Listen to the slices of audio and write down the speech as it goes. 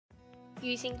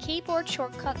using keyboard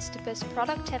shortcuts to boost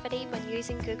productivity when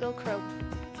using Google Chrome.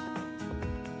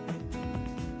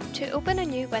 To open a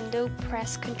new window,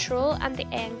 press Ctrl and the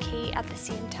N key at the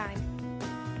same time.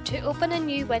 To open a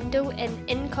new window in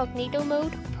incognito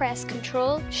mode, press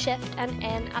Ctrl, Shift and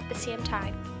N at the same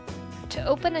time. To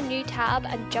open a new tab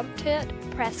and jump to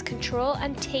it, press Ctrl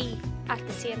and T at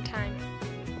the same time.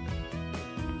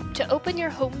 To open your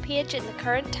home page in the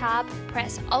current tab,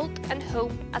 press Alt and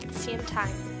Home at the same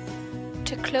time.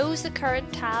 To close the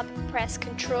current tab, press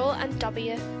Ctrl and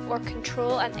W or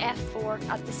Ctrl and F4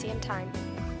 at the same time.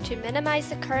 To minimize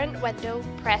the current window,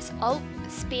 press Alt,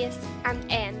 Space and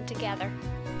N together.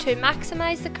 To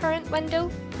maximize the current window,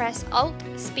 press Alt,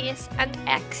 Space and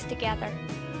X together.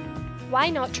 Why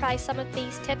not try some of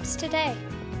these tips today?